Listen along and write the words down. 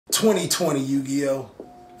2020 Yu-Gi-Oh!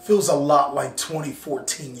 Feels a lot like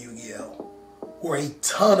 2014 Yu-Gi-Oh! Where a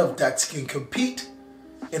ton of decks can compete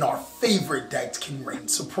and our favorite decks can reign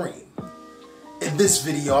supreme. In this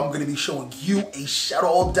video, I'm going to be showing you a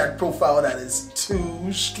Shaddoll deck profile that is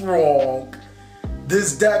too strong.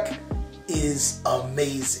 This deck is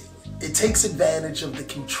amazing. It takes advantage of the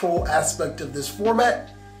control aspect of this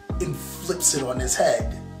format and flips it on its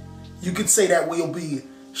head. You could say that we'll be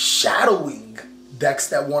shadowing decks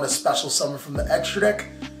that want a special summon from the extra deck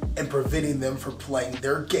and preventing them from playing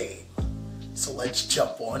their game. So let's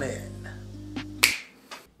jump on in.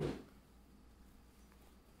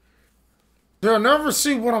 They'll never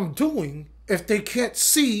see what I'm doing if they can't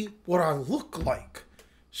see what I look like.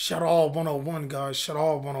 Shaddoll 101, guys.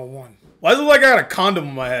 Shaddoll 101. Why does it look like I got a condom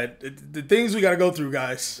on my head? The things we gotta go through,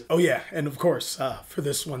 guys. Oh yeah, and of course, for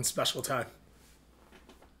this one special time.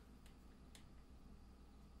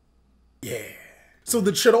 Yeah. So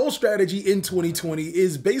the Shaddoll strategy in 2020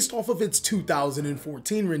 is based off of its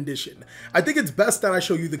 2014 rendition. I think it's best that I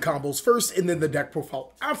show you the combos first and then the deck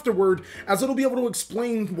profile afterward, as it'll be able to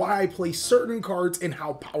explain why I play certain cards and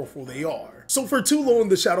how powerful they are. So for too long,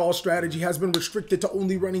 the Shaddoll strategy has been restricted to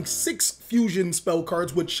only running 6 fusion spell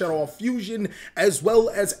cards with Shaddoll Fusion, as well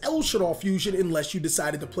as El Shaddoll Fusion, unless you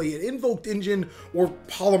decided to play an Invoked Engine or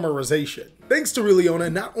Polymerization. Thanks to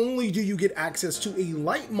Rileona, not only do you get access to a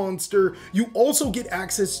light monster, you also get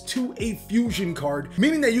access to a fusion card,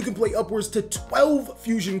 meaning that you can play upwards to 12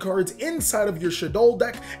 fusion cards inside of your Shaddoll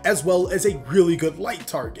deck, as well as a really good light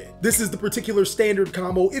target. This is the particular standard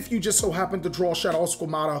combo if you just so happen to draw Shaddoll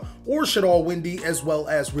Squamata or Shaddoll Windy, as well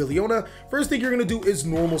as Rileona. First thing you're going to do is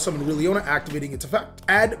normal summon Rileona, activating its effect.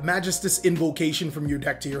 Add Magistus Invocation from your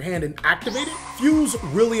deck to your hand and activate it. Fuse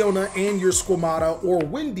Rileona and your Squamata or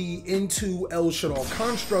Windy into El Shaddoll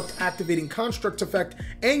Construct, activating Construct effect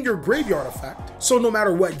and your graveyard effect. So no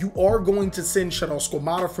matter what, you are going to send Shaddoll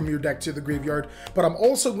Squamata from your deck to the graveyard, but I'm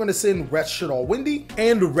also going to send Rest Shaddoll Windy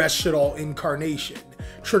and Rest Shaddoll Incarnation.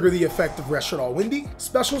 Trigger the effect of Rest Shaddoll Windy,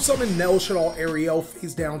 special summon El Shaddoll Ariel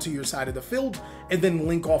face down to your side of the field, and then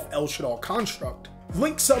link off El Shaddoll Construct.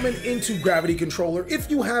 Link summon into Gravity Controller. If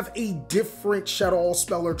you have a different Shaddoll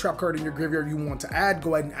spell or trap card in your graveyard you want to add,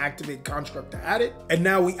 go ahead and activate Construct to add it. And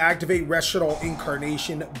now we activate Rest Shaddoll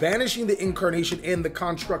Incarnation, banishing the Incarnation and the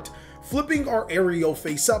Construct, flipping our Ariel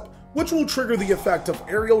face up, which will trigger the effect of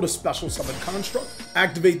Ariel to special summon Construct.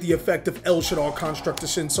 Activate the effect of El Shaddoll Construct to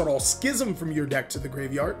send Shaddoll Schism from your deck to the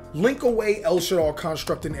graveyard. Link away El Shaddoll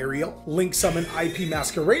Construct and Ariel. Link summon IP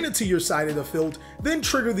Masquerena to your side of the field, then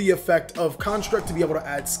trigger the effect of Construct to be able to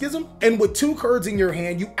add Schism. And with 2 cards in your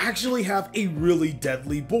hand, you actually have a really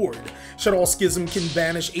deadly board. Shaddoll Schism can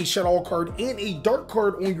banish a Shaddoll card and a dark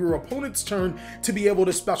card on your opponent's turn to be able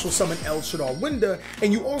to special summon El Shaddoll Winda,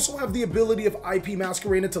 and you also have the ability of IP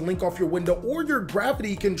Masquerena to link off your window or your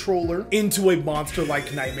Gravity Controller into a monster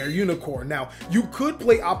like Nightmare Unicorn. Now, you could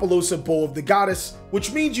play Apollousa Bow of the Goddess,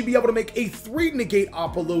 which means you'd be able to make a 3 negate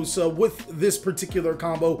Apollousa with this particular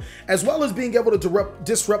combo, as well as being able to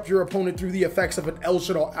disrupt your opponent through the effects of an El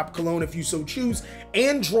Shaddoll Apollousa if you so choose,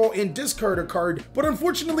 and draw and discard a card. But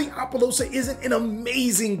unfortunately, Apollousa isn't an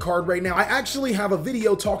amazing card right now. I actually have a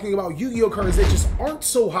video talking about Yu-Gi-Oh cards that just aren't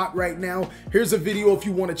so hot right now. Here's a video if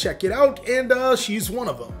you want to check it out, and she's one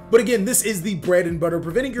of them. But again, this is the bread and butter,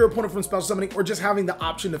 preventing your opponent from special summoning or just having the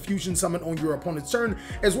option to fusion summon on your opponent's turn,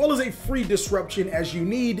 as well as a free disruption as you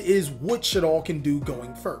need is what Shaddoll can do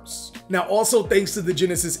going first. Now, also thanks to the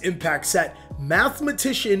Genesis Impact set,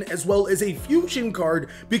 Mathematician as well as a fusion card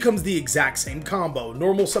becomes the exact same combo.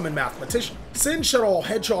 Normal summon Mathematician. Send Shaddoll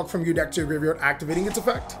Hedgehog from your deck to your graveyard, activating its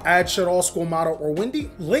effect. Add Shaddoll Squamata or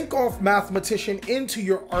Windy. Link off Mathematician into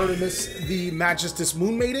your Artemis, the Magistus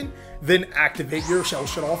Moon Maiden, then activate your El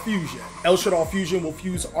Shaddoll Fusion. El Shaddoll Fusion will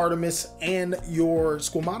fuse Artemis and your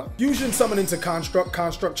Squamata. Fusion summon into Construct,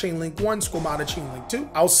 Construct Chain Link 1, Squamata Chain Link 2.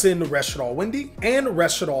 I'll send Rest Shaddoll Windy and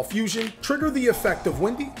Rest Shaddoll Fusion. Trigger the effect of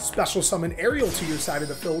Windy, special summon Ariel to your side of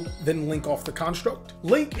the field, then link off the Construct.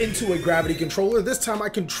 Link into a Gravity Controller. This time I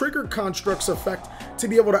can trigger Construct's effect to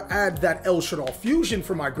be able to add that El Shaddoll Fusion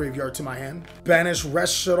from my graveyard to my hand. Banish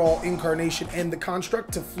Rest Shaddoll Incarnation and the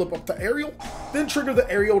Construct to flip up the Ariel, then trigger the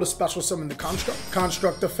Ariel to special summon the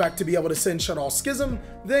Construct effect to be able to send Shaddoll Schism,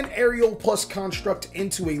 then Ariel plus Construct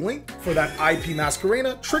into a link. For that IP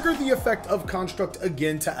Masquerena, trigger the effect of Construct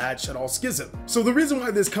again to add Shaddoll Schism. So the reason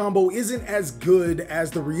why this combo isn't as good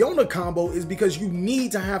as the Rileona combo is because you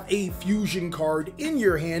need to have a fusion card in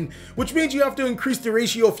your hand, which means you have to increase the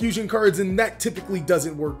ratio of fusion cards, and that typically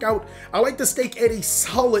doesn't work out. I like to stake at a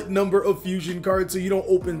solid number of fusion cards so you don't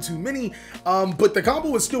open too many, but the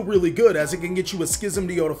combo is still really good as it can get you a Schism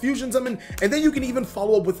to go to fusion Fusion Summon, and then you can even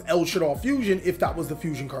follow up with El Shaddoll Fusion if that was the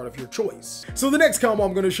fusion card of your choice. So the next combo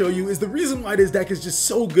I'm going to show you is the reason why this deck is just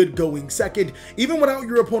so good going second. Even without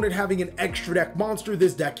your opponent having an extra deck monster,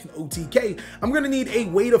 this deck can OTK. I'm going to need a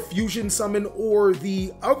way to Fusion Summon or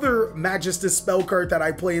the other Magistus spell card that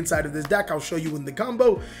I play inside of this deck. I'll show you in the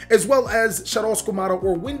combo, as well as Shaddoll, Squamata,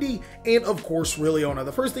 or Windy, and of course Rilliona.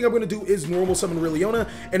 The first thing I'm going to do is normal summon Rilliona,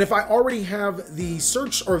 and if I already have the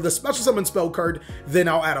search or the special summon spell card, then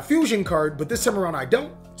I'll add a fusion card, but this time around I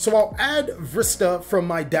don't. So I'll add Vrista from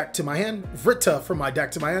my deck to my hand,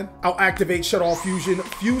 I'll activate Shaddoll Fusion,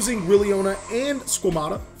 fusing Rilliona and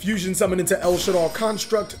Squamata, fusion summon into El Shaddoll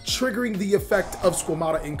Construct, triggering the effect of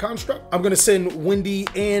Squamata in Construct. I'm going to send Windy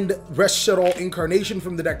and Rest Shaddoll Incarnation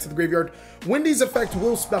from the deck to the graveyard. Windy's effect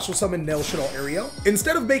will special summon El Shaddoll Ariel.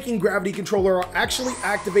 Instead of making Gravity Controller, I'll actually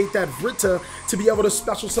activate that Vrita to be able to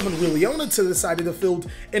special summon Rilliona to the side of the field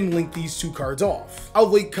and link these two cards off. I'll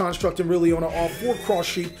link Construct and Rilliona off for Cross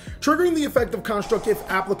Sheep, triggering the effect of Construct if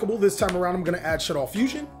applicable. This time around, I'm going to add Shaddoll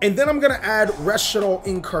Fusion, and then I'm going to add Rest Shaddoll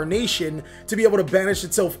Incarnation to be able to banish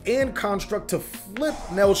itself and Construct to flip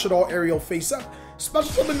El Shaddoll Ariel face up,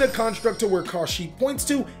 special summon the Construct to where Cross Sheep points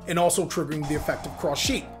to, and also triggering the effect of Cross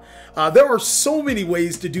Sheep. There are so many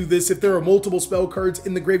ways to do this. If there are multiple spell cards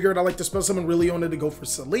in the graveyard, I like to special summon Rilliona to go for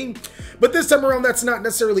Celine. But this time around, that's not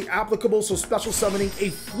necessarily applicable, so special summoning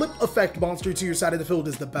a flip effect monster to your side of the field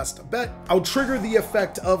is the best bet. I'll trigger the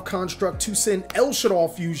effect of Construct to send El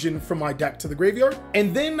Shaddoll Fusion from my deck to the graveyard,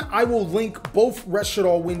 and then I will link both Rest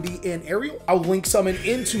Shaddoll, Windy, and Ariel. I'll link summon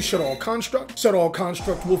into Shaddoll Construct. Shaddoll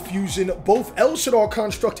Construct will fusion both El Shaddoll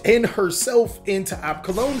Construct and herself into App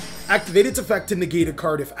Cologne, activate its effect to negate a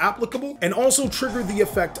card if applicable, and also trigger the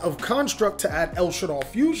effect of Construct to add El Shaddoll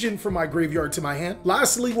Fusion from my graveyard to my hand.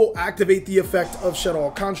 Lastly, we'll activate the effect of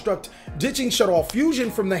Shaddoll Construct, ditching Shaddoll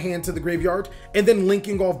Fusion from the hand to the graveyard, and then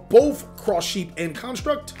linking off both Cross Sheep and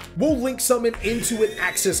Construct. We'll link summon into an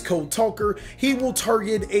access code Talker. He will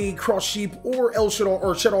target a Cross Sheep or El Shaddoll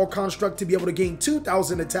or Shaddoll Construct to be able to gain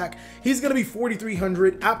 2,000 attack. He's going to be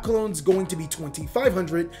 4,300. App Cologne's going to be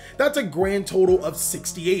 2,500. That's a grand total of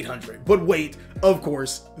 6,800. But wait, of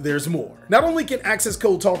course, there's more. Not only can Access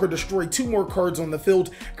Code Talker destroy 2 more cards on the field,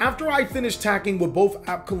 after I finish tacking with both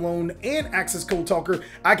App Cologne and Access Code Talker,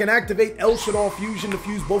 I can activate El Shaddoll Fusion to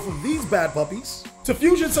fuse both of these bad puppies, to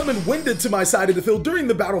fusion summon Winded to my side of the field during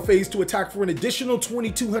the battle phase to attack for an additional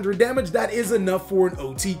 2,200 damage. That is enough for an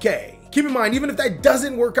OTK. Keep in mind, even if that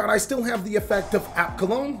doesn't work out, I still have the effect of App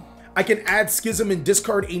Cologne. I can add Schism and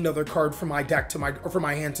discard another card from my deck to from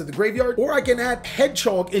my hand to the graveyard, or I can add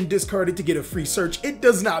Hedgehog and discard it to get a free search. It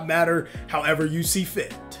does not matter, however you see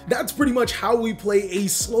fit. That's pretty much how we play a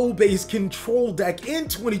slow-based control deck in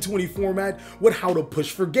 2020 format with how to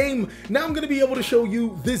push for game. Now I'm going to be able to show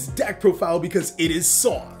you this deck profile because it is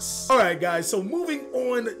sauce. Alright guys, so moving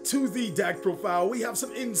on to the deck profile, we have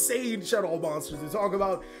some insane Shaddoll monsters to talk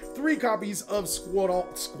about. 3 copies of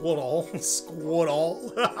Shaddoll.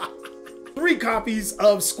 3 copies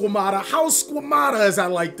of Squamata. House Squamata, as I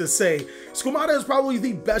like to say. Squamata is probably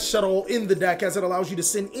the best Shaddoll in the deck, as it allows you to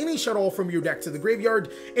send any Shaddoll from your deck to the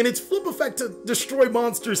graveyard, and its flip effect to destroy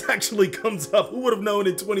monsters actually comes up. Who would have known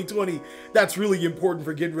in 2020 that's really important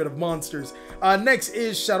for getting rid of monsters? Next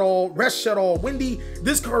is Shaddoll, Rest Shaddoll, Windy.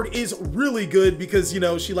 This card is really good because, you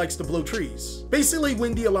know, she likes to blow trees. Basically,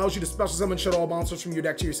 Windy allows you to special summon Shaddoll monsters from your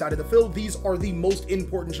deck to your side of the field. These are the most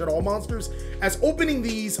important Shaddoll monsters, as opening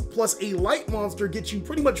these plus a light monster gets you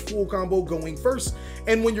pretty much full combo going first,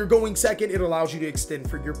 and when you're going second, it allows you to extend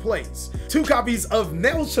for your plays. 2 copies of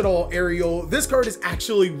El Shaddoll Ariel. This card is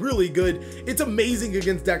actually really good. It's amazing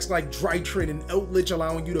against decks like Drytrin and Outlich,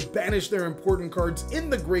 allowing you to banish their important cards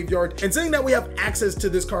in the graveyard. And saying that we have access to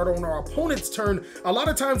this card on our opponent's turn, a lot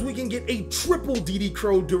of times we can get a triple DD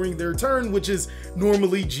Crow during their turn, which is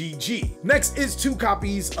normally GG. Next is 2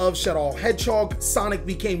 copies of Shaddoll Hedgehog. Sonic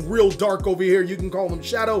became real dark over here. You can call him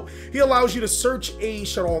Shadow. He allows you to search a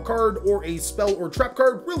Shaddoll card or a spell or trap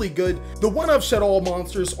card. Really good. The 1 of Shaddoll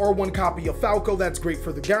monsters are 1 copy of Falco. That's great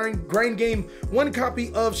for the grind game. 1 copy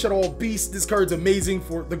of Shaddoll Beast. This card's amazing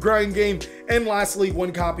for the grind game. And lastly,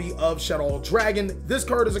 1 copy of Shaddoll Dragon. This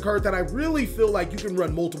card is a card that I really feel like you can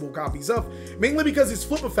run multiple copies of, mainly because its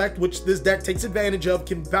flip effect, which this deck takes advantage of,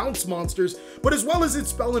 can bounce monsters, but as well as its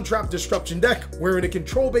spell and trap disruption deck, where in a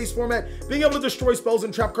control-based format, being able to destroy spells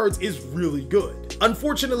and trap cards is really good.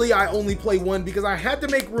 Unfortunately, I only play 1 because I had to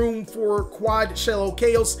make room for Quad Shaddoll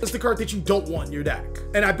Chaos. It's the card that you don't want in your deck.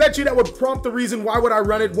 And I bet you that would prompt the reason why would I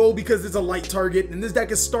run it? Well, because it's a light target, and this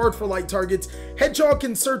deck is starved for light targets. Hedgehog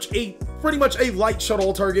can search a pretty much a light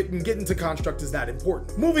Shaddoll target, and getting to construct is that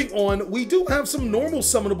important. Moving on, we do have some normal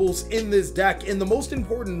summonables in this deck, and the most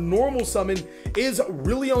important normal summon is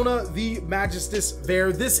Riliona the Magistus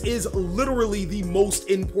Vare. This is literally the most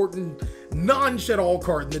important non-Shaddoll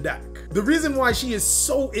card in the deck. The reason why she is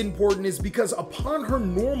so important is because upon her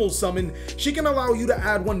normal summon, she can allow you to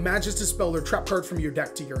add one Magistus spell or trap card from your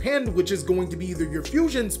deck to your hand, which is going to be either your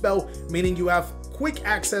fusion spell, meaning you have quick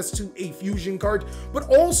access to a fusion card, but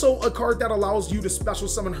also a card that allows you to special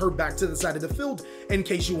summon her back to the side of the field in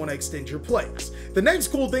case you want to extend your plays. The next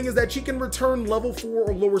cool thing is that she can return level 4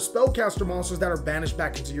 or lower spellcaster monsters that are banished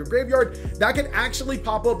back into your graveyard. That can actually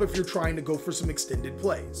pop up if you're trying to go for some extended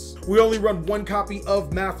plays. We only run one copy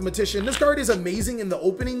of Mathematician. This card is amazing in the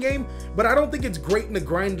opening game, but I don't think it's great in the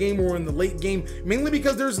grind game or in the late game, mainly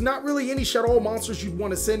because there's not really any Shaddoll monsters you'd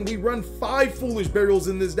want to send. We run 5 Foolish Burials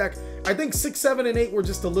in this deck. I think 6, 7, and 8 were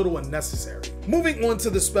just a little unnecessary. Moving on to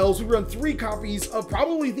the spells, we run 3 copies of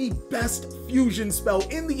probably the best fusion spell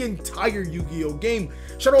in the entire Yu-Gi-Oh game.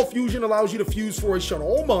 Shaddoll Fusion allows you to fuse for a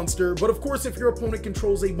Shaddoll monster, but of course if your opponent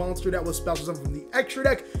controls a monster that was special summoned from the extra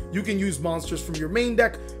deck, you can use monsters from your main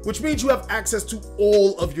deck, which means you have access to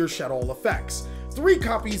all of your Shaddoll effects. 3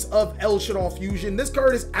 copies of El Shaddoll Fusion. This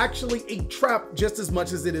card is actually a trap just as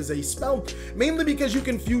much as it is a spell, mainly because you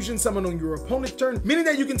can fusion summon on your opponent's turn, meaning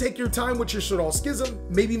that you can take your time with your Shaddoll Schism,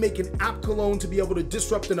 maybe make an App Cologne to be able to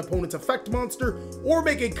disrupt an opponent's effect monster, or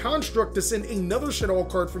make a construct to send another Shaddoll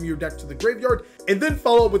card from your deck to the graveyard, and then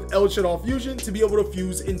follow up with El Shaddoll Fusion to be able to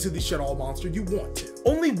fuse into the Shaddoll monster you want to.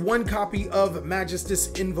 Only 1 copy of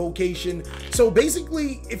Magistus Invocation. So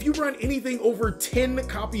basically, if you run anything over 10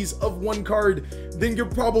 copies of one card, then you're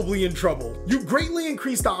probably in trouble. You greatly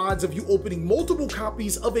increase the odds of you opening multiple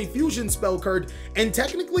copies of a fusion spell card, and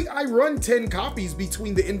technically I run 10 copies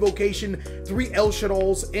between the Invocation, 3 El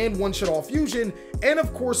Shaddolls, and 1 Shaddoll Fusion, and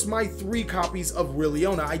of course my 3 copies of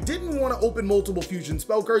Riliona. I didn't want to open multiple fusion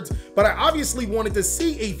spell cards, but I obviously wanted to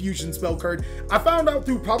see a fusion spell card. I found out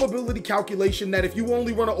through probability calculation that if you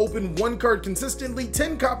only want to open 1 card consistently,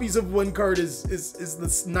 10 copies of 1 card is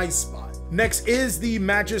this nice spot. Next is the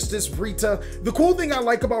Magistus Vrita. The cool thing I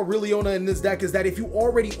like about Riliona in this deck is that if you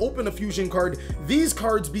already open a fusion card, these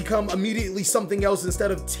cards become immediately something else. Instead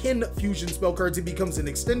of 10 fusion spell cards, it becomes an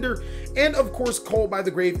extender, and of course Call by the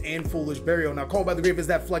Grave and Foolish Burial. Now Call by the Grave is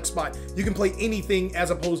that flex spot. You can play anything as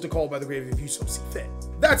opposed to Call by the Grave if you so see fit.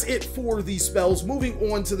 That's it for these spells. Moving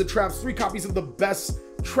on to the traps, 3 copies of the best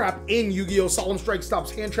trap in Yu-Gi-Oh! Solemn Strike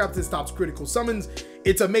stops hand traps, it stops critical summons.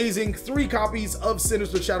 It's amazing. 3 copies of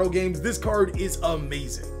Sinister Shadow Games. This card is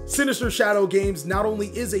amazing. Sinister Shadow Games not only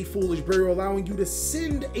is a Foolish Burial, allowing you to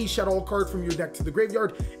send a Shaddoll card from your deck to the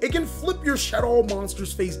graveyard, it can flip your Shaddoll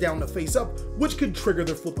monsters face down to face up, which could trigger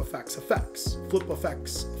their flip effects. Flip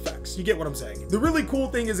effects. You get what I'm saying. The really cool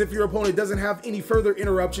thing is if your opponent doesn't have any further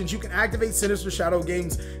interruptions, you can activate Sinister Shadow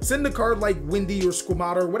Games, send a card like Windy or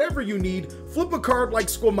Squamata or whatever you need, flip a card like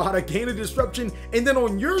Squamata, gain a disruption, and then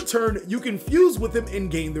on your turn, you can fuse with them and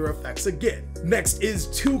gain their effects again. Next is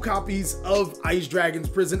 2 copies of Ice Dragon's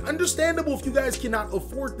Prison. Understandable if you guys cannot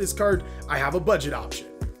afford this card, I have a budget option.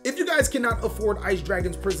 If you guys cannot afford Ice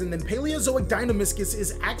Dragon's Prison, then Paleozoic Dynamiscus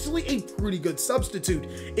is actually a pretty good substitute.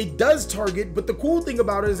 It does target, but the cool thing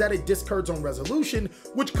about it is that it discards on resolution,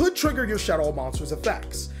 which could trigger your Shaddoll monster's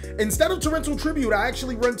effects. Instead of Torrential Tribute, I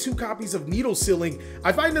actually run 2 copies of Needle Sealing.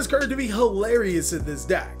 I find this card to be hilarious in this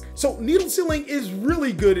deck. So Needle Sealing is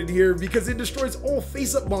really good in here because it destroys all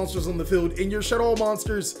face-up monsters on the field, and your Shaddoll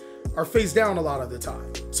monsters are face down a lot of the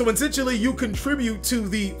time. So essentially you contribute to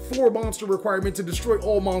the 4 monster requirement to destroy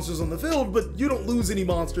all monsters on the field, but you don't lose any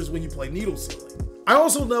monsters when you play Needle Sealing. I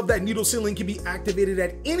also love that Needle Sealing can be activated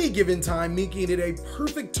at any given time, making it a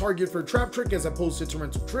perfect target for Trap Trick as opposed to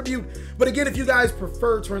Torrential Tribute. But again, if you guys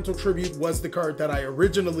prefer, Torrential Tribute was the card that I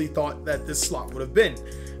originally thought that this slot would have been.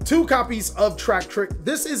 2 copies of Trap Trick.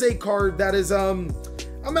 This is a card that is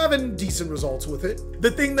I'm having decent results with it.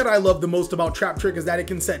 The thing that I love the most about Trap Trick is that it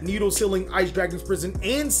can set Needle Sealing, Ice Dragon's Prison,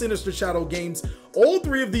 and Sinister Shadow Games. All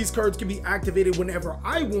 3 of these cards can be activated whenever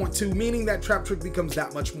I want to, meaning that Trap Trick becomes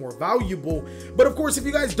that much more valuable. But of course, if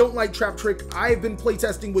you guys don't like Trap Trick, I've been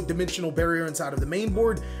playtesting with Dimensional Barrier inside of the main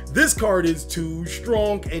board. This card is too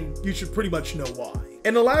strong, and you should pretty much know why.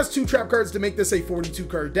 And the last 2 trap cards to make this a 42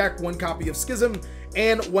 card deck, 1 copy of Schism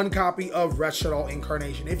and 1 copy of Rest Shaddoll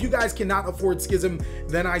Incarnation. If you guys cannot afford Schism,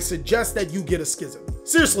 then I suggest that you get a Schism.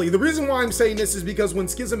 Seriously, the reason why I'm saying this is because when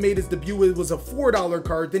Schism made its debut, it was a $4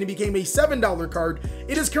 card, then it became a $7 card.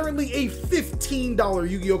 It is currently a $15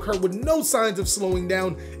 Yu-Gi-Oh card with no signs of slowing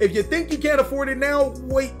down. If you think you can't afford it now,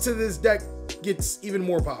 wait till this deck gets even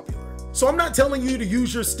more popular. So I'm not telling you to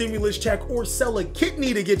use your stimulus check or sell a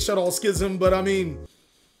kidney to get Shaddoll Schism, but I mean,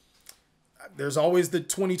 there's always the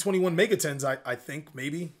 2021 Megatens, I think,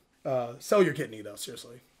 maybe. Sell your kidney though,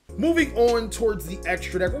 seriously. Moving on towards the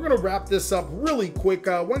extra deck, we're gonna wrap this up really quick.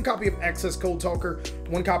 One copy of Access Code Talker,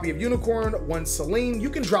 one copy of Unicorn, one Selene. You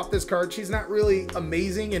can drop this card. She's not really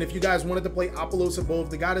amazing, and if you guys wanted to play Apollousa Bow of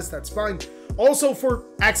the Goddess, that's fine. Also for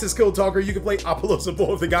Access Code Talker, you can play Apollousa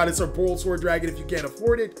Bow of the Goddess or Pearl Sword Dragon if you can't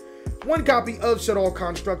afford it. One copy of Shaddoll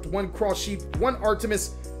Construct, one Cross Sheep, one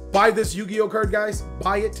Artemis. Buy this Yu-Gi-Oh card, guys.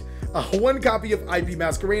 Buy it. One copy of IP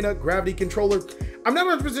Masquerena, Gravity Controller. I'm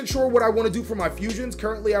not 100% sure what I want to do for my fusions.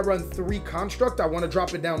 Currently, I run 3 Construct. I want to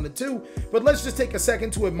drop it down to 2. But let's just take a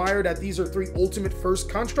second to admire that these are 3 Ultimate First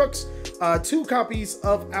Constructs. 2 copies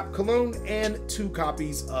of App Cologne and 2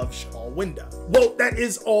 copies of Shaddoll Winda. Well, that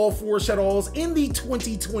is all for Shaddolls in the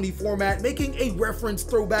 2020 format, making a reference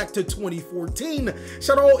throwback to 2014.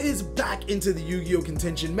 Shaddoll is back into the Yu-Gi-Oh!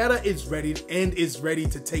 Contention meta, is ready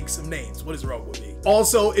to take some names. What is wrong with me?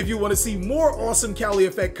 Also, if you want to see more awesome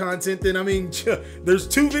TheCaliEffect content, then I mean, there's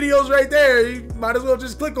 2 videos right there. You might as well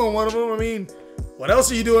just click on one of them. I mean, what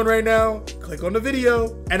else are you doing right now? Click on the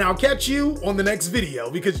video, and I'll catch you on the next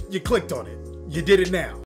video because you clicked on it. You did it now.